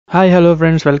Hi, hello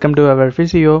friends, welcome to our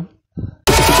Physio.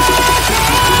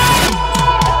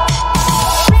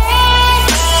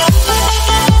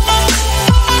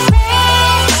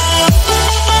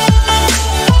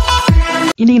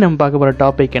 இன்றைக்கி நம்ம பார்க்க போகிற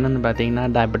டாபிக் என்னென்னு பார்த்தீங்கன்னா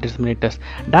டயபெட்டிஸ் mellitus.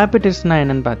 டயபெட்டிஸ்னால்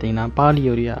என்னென்னு பார்த்தீங்கன்னா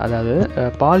பாலியூரியா. அதாவது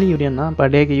பாலியூரியானா இப்போ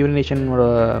டேக்கு யூரினேஷனோட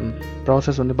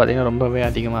ப்ராசஸ் வந்து பார்த்திங்கன்னா ரொம்பவே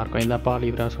அதிகமாக இருக்கும். இந்த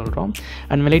பாலியூரியா சொல்கிறோம்.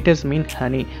 And mellitus mean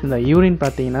honey. இந்த யூரின்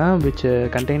பார்த்தீங்கன்னா விச்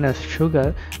கண்டெயின்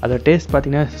சுகர், அதோட டேஸ்ட்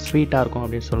பார்த்தீங்கன்னா ஸ்வீட்டாக இருக்கும்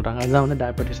அப்படின்னு சொல்கிறாங்க. அதுதான் வந்து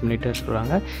டயபெட்டிஸ் mellitus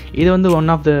சொல்கிறாங்க. இது வந்து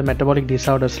ஒன் ஆஃப் த மெட்டபாலிக்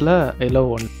டிஸார்டர்ஸில் இதில்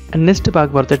ஒன். நெக்ஸ்ட்டு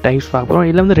பார்க்க போகிறது டைப்ஸ் பார்க்க போகிறோம்.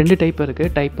 இதில் வந்து 2 டைப்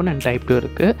இருக்குது, டைப் 1 அண்ட் டைப் 2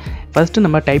 இருக்குது. ஃபஸ்ட்டு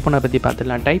நம்ம டைப் 1 பற்றி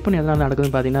பார்த்துக்கலாம். டைப் 1 எதனால் நடக்குதுன்னு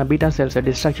பார்த்தீங்கன்னா beta cells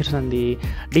distraction and the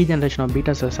degeneration of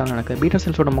beta செல்ஸாக நடக்குது. பீட்டா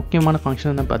செல்ஸோட முக்கியமான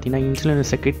ஃபங்க்ஷன் வந்து பார்த்தீங்கன்னா இன்சுலினை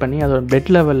செக்ரேட் பண்ணி அதோட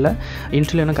பிளட் லெவலில்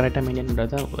இன்சுலினை கரெக்டாக மெயின்டைன்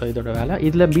பண்ணுறது இதோட வேலை.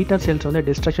 இதில் பீட்டா செல்ஸ் வந்து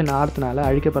டிஸ்ட்ராக்ஷன் ஆகிறதுனால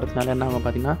அழிக்கப்படுறதுனால என்ன ஆகும்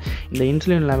பார்த்தீங்கன்னா இந்த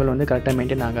இன்சுலின் லெவல் வந்து கரெக்டாக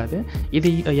மெயின்டைன் ஆகாது. இது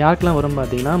யாருக்கெல்லாம் வரும்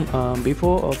பார்த்தீங்கன்னா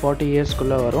பிஃபோர் 40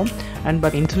 இயர்ஸ்க்குள்ளே வரும். அண்ட்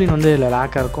பட் இன்சுலின் வந்து இதில்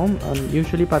லேக்காக இருக்கும்.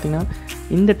 யூஸ்வலி பார்த்தீங்கன்னா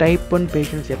இந்த டைப் 1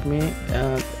 பேஷண்ட்ஸ் எப்பவுமே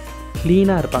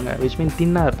க்ளீனாக இருப்பாங்க, விச் மீன்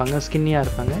தின்னாக இருப்பாங்க, ஸ்கின்னியாக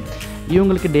இருப்பாங்க.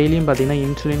 இவங்களுக்கு டெய்லியும் பார்த்திங்கன்னா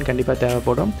இன்சுலின் கண்டிப்பாக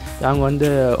தேவைப்படும். அவங்க வந்து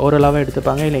ஓரளவாக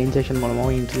எடுத்துப்பாங்க, இல்லை இன்ஜெக்ஷன்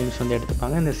மூலமாகவும் இன்சுலின்ஸ் வந்து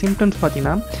எடுத்துப்பாங்க. இந்த சிம்டம்ஸ்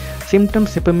பார்த்திங்கன்னா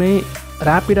சிம்டம்ஸ் எப்பவுமே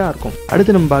ரேப்பிடாக இருக்கும்.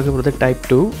 அடுத்து நம்ம பார்க்க போகிறது டைப்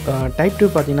 2. டைப் 2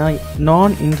 பார்த்திங்கன்னா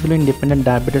நான் இன்சுலின் டிபெண்டன்ட்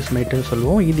டயபெட்டிஸ் mellitus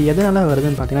சொல்லுவோம். இது எதனால்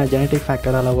வருதுன்னு பார்த்தீங்கன்னா ஜெனட்டிக்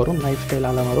ஃபேக்டரால் வரும், லைஃப்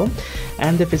ஸ்டைலால் வரும்,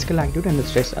 and the physical activity and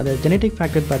stress. அது ஜெனட்டிக்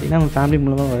ஃபேக்டர் பார்த்திங்கன்னா நம்ம ஃபேமிலி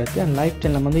மூலமாக வருது. அண்ட் லைஃப்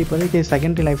ஸ்டைல் நம்ம வந்து இப்போதைக்கு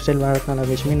செகண்டரி லைஃப் ஸ்டைல் வரதுனால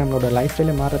விஷயமே நம்மளோட லைஃப்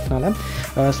ஸ்டைலே மாறதுனால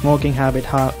ஸ்மோக்கிங்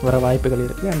ஹேபிட் வர வாய்ப்புகள்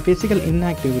இருக்குது. And physical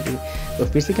inactivity. So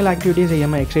physical activities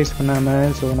செய்யாமல் எக்ஸசைஸ் பண்ணாமல்,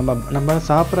 ஸோ நம்ம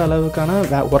சாப்பிட்ற அளவுக்கான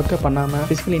ஒர்க்கை பண்ணாமல்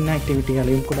ஃபிசிக்கல்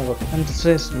இன்ஆக்டிவிட்டிகளையும் கூட வரும். அண்ட்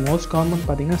ஸ்ட்ரெஸ் மோஸ்ட் காமன்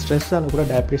பார்த்தீங்கன்னா ஸ்ட்ரெஸ்ஸால் கூட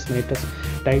டயபெட்டிஸ் mellitus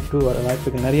டைப் 2 வர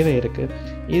வாய்ப்புகள் நிறையவே இருக்குது.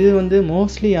 இது வந்து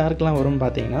மோஸ்ட்லி யாருக்கெல்லாம் வரும்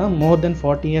பார்த்தீங்கன்னா மோர் தென்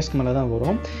 40 இயர்ஸ்க்கு மேலே தான்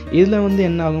வரும். இதில் வந்து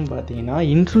என்ன ஆகும் பார்த்தீங்கன்னா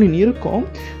இன்சுலின் இருக்கும்,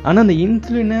 ஆனால் அந்த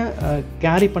இன்சுலினை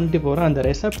கேரி பண்ணிட்டு போகிற அந்த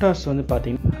ரெசப்டார்ஸ் வந்து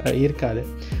பார்த்திங்கன்னா இருக்காது.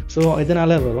 ஸோ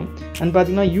இதனால் வரும். அண்ட்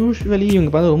பார்த்திங்கன்னா யூஸ்வலி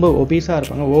இவங்க பார்த்து ரொம்ப ஒபீஸாக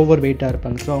இருப்பாங்க, ஓவர் வெயிட்டாக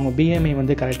இருப்பாங்க. ஸோ அவங்க பிஎம்ஐ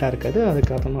வந்து கரெக்டாக இருக்காது.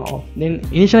 அதுக்கப்புறமா தென்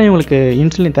இனிஷியலாக இவங்களுக்கு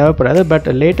இன்சுலின் தேவைப்படாது, பட்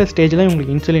லேட்டஸ்ட் ஸ்டேஜில்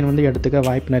இவங்களுக்கு இன்சுலின் வந்து எடுத்துக்க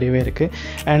வாய்ப்பு நிறையவே இருக்குது.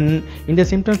 அண்ட் இந்த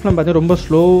சிம்டம்ஸ்லாம் பார்த்தீங்கன்னா ரொம்ப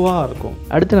ஸ்லோவாக இருக்கும்.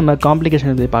 அடுத்து நம்ம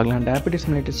காம்ப்ளிகேஷன் பற்றி பார்க்கலாம். டயபெட்டிஸ்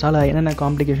mellitusஸால் என்னென்ன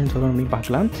காம்ப்ளிகேஷன்ஸ் வரும் அப்படின்னு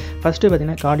பார்க்கலாம். ஃபஸ்ட்டு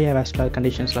பார்த்தீங்கன்னா கார்டியோவாஸ்குலர்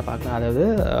கண்டிஷன்ஸில் பார்க்கலாம். அதாவது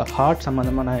ஹார்ட்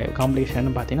சம்மந்தமான காம்ப்ளிகேஷன்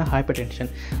பார்த்தீங்கன்னா ஹைப்பர்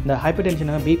டென்ஷன். இந்த ஹைப்பர்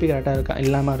டென்ஷனாக பிபி கரெக்டாக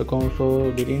இல்லாமல் இருக்கும். ஸோ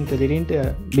திடீர்னு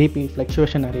பிபி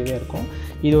ஃப்ளக்சுவேஷன் நிறையவே இருக்கும்.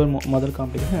 இது ஒரு முதல்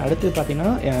காம்ப்ளிகேஷன். அடுத்து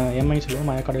பார்த்தீங்கன்னா எம்ஐ சொல்லுவோம்,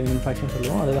 மயோகார்டியல் இன்ஃபாக்ஷன்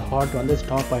சொல்லுவோம். அதாவது ஹார்ட் வந்து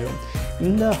ஸ்டாப் ஆகிடும்.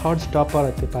 இந்த ஹார்ட் ஸ்டாப்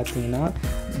ஆகிறது பார்த்தீங்கன்னா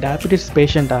டயபெட்டிஸ்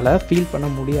பேஷண்ட்டால் ஃபீல் பண்ண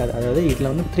முடியாது. அதாவது இதில்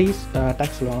வந்து 3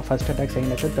 அட்டாக்ஸ் சொல்லுவாங்க. First attack,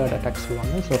 second attack, third attack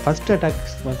சொல்லுவாங்க. ஸோ ஃபஸ்ட்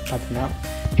அட்டாக்ஸ் வந்து பார்த்தீங்கன்னா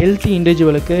ஹெல்த்தி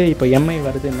இண்டிவிஜுவலுக்கு இப்போ எம்ஐ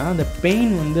வருதுன்னா அந்த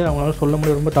பெயின் வந்து அவங்களால சொல்ல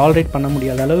முடியாது, ரொம்ப டாலரேட் பண்ண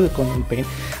முடியாத அளவுக்கு கொஞ்சம் பெயின்.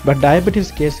 பட்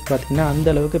டயபெட்டிஸ் கேஸுக்கு பார்த்தீங்கன்னா அந்த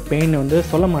அளவுக்கு பெயின் வந்து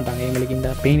சொல்ல மாட்டாங்க, எங்களுக்கு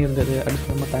இந்த பெயின் இருந்தது அப்படின்னு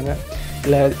சொல்ல மாட்டாங்க.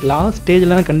 இல்லை லாஸ்ட்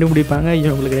ஸ்டேஜ்லாம் கண்டுபிடிப்பாங்க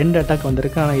இவங்களுக்கு 2 அட்டாக்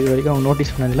வந்திருக்கு, ஆனால் இது வரைக்கும் அவங்க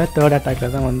நோட்டீஸ் பண்ணதில்லை. தேர்ட்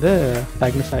அட்டாக்கில் தான் வந்து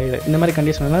டயக்னோஸ் ஆகிடுது. இந்த மாதிரி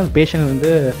கண்டிஷன்லாம் பேஷண்ட் வந்து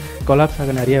கொலாப்ஸ்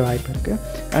ஆக நிறைய வாய்ப்பு இருக்குது.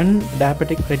 And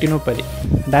diabetic retinopathy.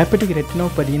 டயபெட்டிக்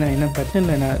ரெட்டினோபதினா என்ன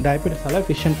பிரச்சனை? டயபெட்டிஸால்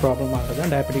விஷன் ப்ராப்ளம் ஆகுது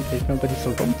தான் டயபெட்டிக் ரெட்டினோபதி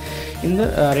சொல்கிறோம். இந்த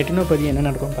ரெட்டினோபதி என்ன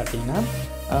நடக்கும் பார்த்தீங்கன்னா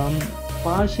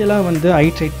பார்ஷியலாக வந்து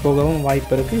ஐசைட் போகவும்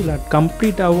வாய்ப்பு இருக்குது, இல்லை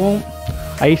கம்ப்ளீட்டாகவும்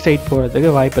ஐசைட்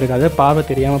போகிறதுக்கு வாய்ப்பு இருக்குது. அதாவது பார்வை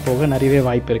தெரியாமல் போக நிறையவே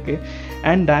வாய்ப்பு இருக்குது.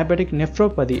 And diabetic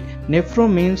nephropathy. Nephro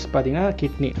means பார்த்தீங்கன்னா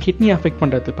கிட்னி அஃபெக்ட்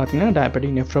பண்ணுறது பார்த்தீங்கன்னா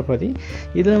டயபெட்டிக் நெஃப்ரோபதி.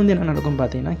 இதில் வந்து என்ன நடக்கும்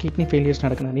பார்த்தீங்கன்னா கிட்னி ஃபெயிலியர்ஸ்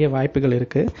நடக்க நிறைய வாய்ப்புகள்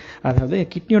இருக்குது. அதாவது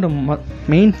கிட்னியோட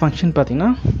மெயின் ஃபங்க்ஷன் பார்த்திங்கன்னா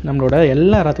நம்மளோட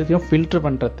எல்லா ரத்தத்தையும் ஃபில்டர்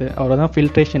பண்ணுறது, அவர் தான்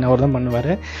ஃபில்ட்ரேஷன் அவர் தான்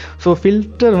பண்ணுவார். ஸோ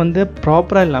ஃபில்டர் வந்து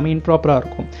ப்ராப்பராக இல்லாமல் இன்ப்ராப்பராக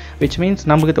இருக்கும். விச் மீன்ஸ்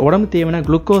நமக்கு உடம்பு தேவையான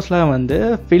குளுக்கோஸ்லாம் வந்து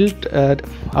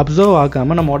அப்சர்வ்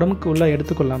ஆகாமல் நம்ம உடம்புக்கு உள்ளே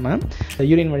எடுத்துக்கொள்ளாமல்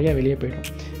யூரின் வழியாக வெளியே போயிடும்.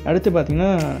 அடுத்து பார்த்திங்கன்னா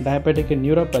டயபெட்டிக்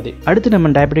நியூரோபதி. அடுத்து நம்ம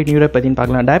டயபெட்டிக் நியூரோபதின்னு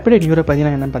பார்க்கலாம். டயபெட்டிக் நியூரோபதினா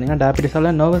என்னன்னு பார்த்தீங்கன்னா டயபெட்டிஸால்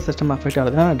நர்வஸ் சிஸ்டம் அஃபெக்ட்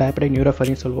ஆகுதுன்னா டயபெட்டிக்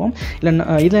நியூரோபதின்னு சொல்லுவோம். இல்லை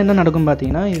இதில் என்ன நடக்கும்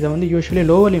பார்த்தீங்கன்னா இதை வந்து யூஸ்வலி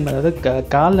லோவர் லிம், அதாவது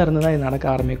காலில் இருந்து தான் இது நடக்க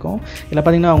ஆரம்பிக்கும். இல்லை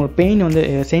பார்த்தீங்கன்னா அவங்க பெயின் வந்து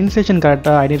சென்சேஷன்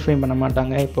கரெக்டாக ஐடென்டிஃபை பண்ண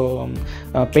மாட்டாங்க.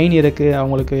 இப்போது பெயின் இருக்குது,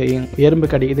 அவங்களுக்கு எறும்பு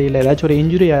கடிக்குது, இல்லை ஏதாச்சும் ஒரு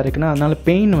இன்ஜுரியாக இருக்குன்னா அதனால்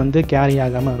பெயின் வந்து கேரி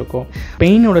ஆகாமல் இருக்கும்.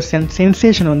 பெயினோட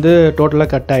சென்சேஷன் வந்து டோட்டலாக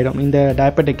கட் ஆகிடும் இந்த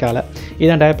டயபெட்டிக்கால்.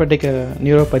 இதான் டயபெட்டிக்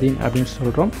நியூரோபதி அப்படின்னு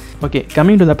சொல்கிறோம். Okay,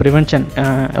 coming to the prevention.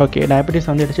 Okay, diabetes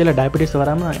வந்துடுச்சு இல்லை டயபெட்டிஸ்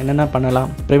வராமல் என்னென்ன பண்ணலாம்,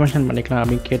 ப்ரிவென்ஷன் பண்ணிக்கலாம்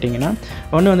அப்படின்னு கேட்டிங்கன்னா,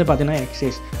 ஒன்று வந்து பார்த்திங்கன்னா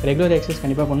எக்ஸசைஸ். ரெகுலர் எக்ஸசைஸ்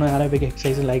கண்டிப்பாக பண்ணணும். Aerobic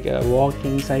exercise like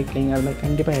walking, cycling, அதில்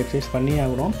கண்டிப்பாக எக்ஸசைஸ் பண்ணி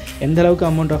ஆகணும். எந்த அளவுக்கு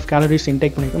அமௌண்ட் ஆஃப் கேலரிஸ்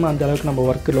இன்டேக் பண்ணிக்கணும் அந்த அளவுக்கு நம்ம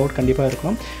ஒர்க் லோட் கண்டிப்பாக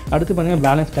இருக்கணும். அடுத்து பார்த்திங்கன்னா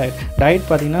பேலன்ஸ் டயட்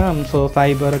பார்த்திங்கன்னா ஸோ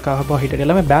ஃபைபர், கார்போஹைட்ரேட்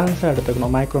எல்லாமே பேலன்ஸாக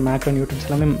எடுத்துக்கணும். மேக்ரோ நியூட்ரன்ஸ்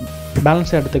எல்லாமே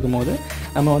பேலன்ஸாக எடுத்துக்கும் போது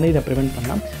நம்ம வந்து இதை ப்ரிவென்ட்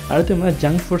பண்ணலாம். அடுத்து வந்து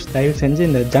ஜங்க் ஃபுட்ஸ் தயவு செஞ்சு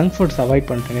இந்த ஜங்க் ஃபுட்ஸ் அவாய்ட்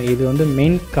பண்ணுறேங்க. இது வந்து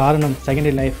மெயின் காரணம்,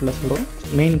 செகண்டரி லைஃப்பில் சொல்கிறோம்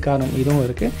மெயின் காரணம் இதுவும்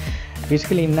இருக்குது.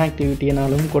 ஃபிசிக்கல்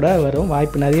இன்ஆக்டிவிட்டினாலும் கூட வரும்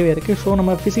வாய்ப்பு நிறையவே இருக்குது. ஸோ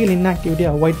நம்ம physical inactivity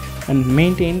avoid and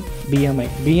maintain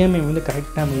BMI வந்து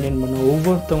கரெக்டாக மெயின்டைன் பண்ணணும்.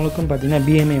 ஒவ்வொருத்தவங்களுக்கும் பார்த்திங்கன்னா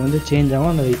பிஎம்ஐ வந்து சேஞ்ச்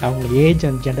ஆகும், அந்த அவங்களுக்கு ஏஜ்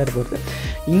அண்ட் ஜெண்டர் பொறுத்து.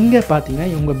 இங்கே பார்த்திங்கன்னா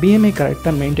இவங்க பிஎம்ஐ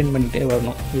கரெக்டாக மெயின்டைன் பண்ணிகிட்டே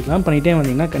வரணும். இதெல்லாம் பண்ணிகிட்டே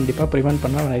வந்திங்கன்னா கண்டிப்பாக ப்ரிவென்ட்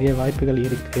பண்ண நிறைய வாய்ப்புகள்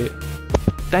இருக்குது.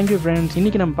 Thank you friends.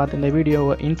 இன்றைக்கி நம்ம பார்த்த இந்த வீடியோ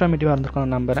இன்ஃபர்மேட்டிவாக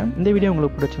இருந்திருக்கோம்னு நம்புகிறேன். இந்த வீடியோ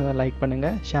உங்களுக்கு பிடிச்சதை லைக்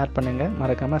பண்ணுங்கள், ஷேர் பண்ணுங்கள்,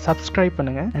 மறக்காமல் சப்ஸ்கிரைப்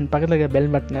பண்ணுங்கள் அண்ட் பக்கத்தில் இருக்க பெல்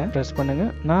பட்டனை ப்ரெஸ்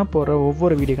பண்ணுங்கள். நான் போகிற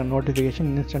ஒவ்வொரு வீடியோக்கான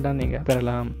நோட்டிஃபிகேஷன் இன்ஸ்டண்ட்டாக நீங்கள்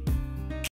பெறலாம்.